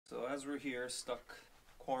as we're here, stuck,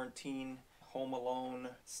 quarantine, home alone,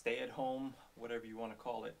 stay at home, whatever you want to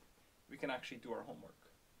call it, we can actually do our homework.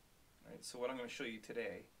 Right? So what I'm going to show you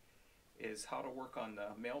today is how to work on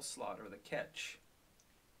the mail slot or the catch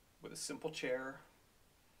with a simple chair,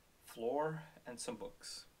 floor, and some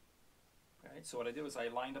books. Right? So what I did was I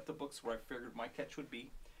lined up the books where I figured my catch would be,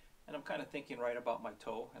 and I'm kind of thinking right about my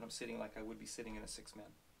toe, and I'm sitting like I would be sitting in a 6-man.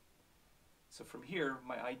 So from here,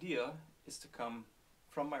 my idea is to come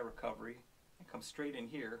from my recovery and come straight in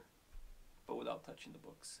here, but without touching the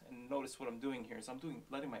books. And notice what I'm doing here is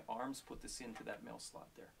letting my arms put this into that mail slot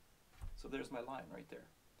there. So there's my line right there.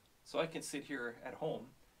 So I can sit here at home,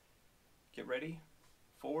 get ready,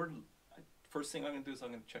 forward. First thing I'm going to do is I'm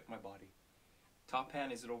going to check my body. Top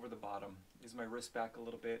hand, is it over the bottom? Is my wrist back a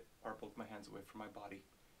little bit? Are both my hands away from my body?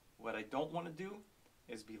 What I don't want to do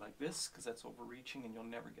is be like this, because that's overreaching and you'll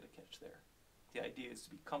never get a catch there. The idea is to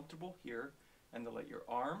be comfortable here and to let your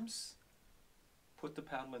arms put the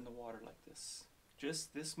paddle in the water like this.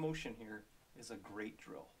 Just this motion here is a great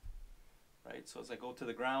drill. Right? So as I go to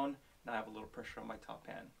the ground, now I have a little pressure on my top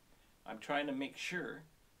hand. I'm trying to make sure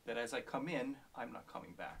that as I come in, I'm not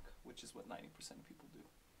coming back, which is what 90% of people do.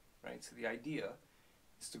 Right? So the idea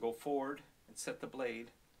is to go forward and set the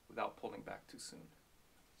blade without pulling back too soon.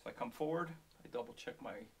 So I come forward, I double check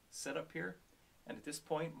my setup here, and at this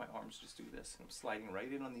point my arms just do this, and I'm sliding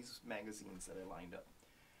right in on these magazines that I lined up.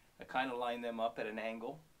 I kind of line them up at an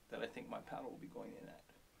angle that I think my paddle will be going in at.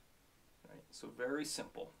 Right? So very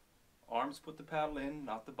simple. Arms put the paddle in,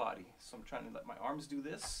 not the body. So I'm trying to let my arms do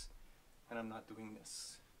this, and I'm not doing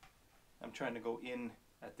this. I'm trying to go in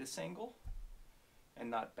at this angle and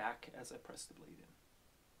not back as I press the blade in.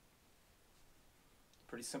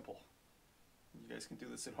 Pretty simple. You guys can do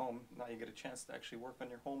this at home. Now you get a chance to actually work on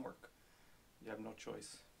your homework. You have no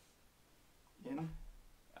choice. In,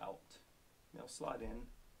 out. Mail slot in,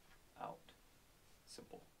 out.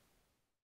 Simple.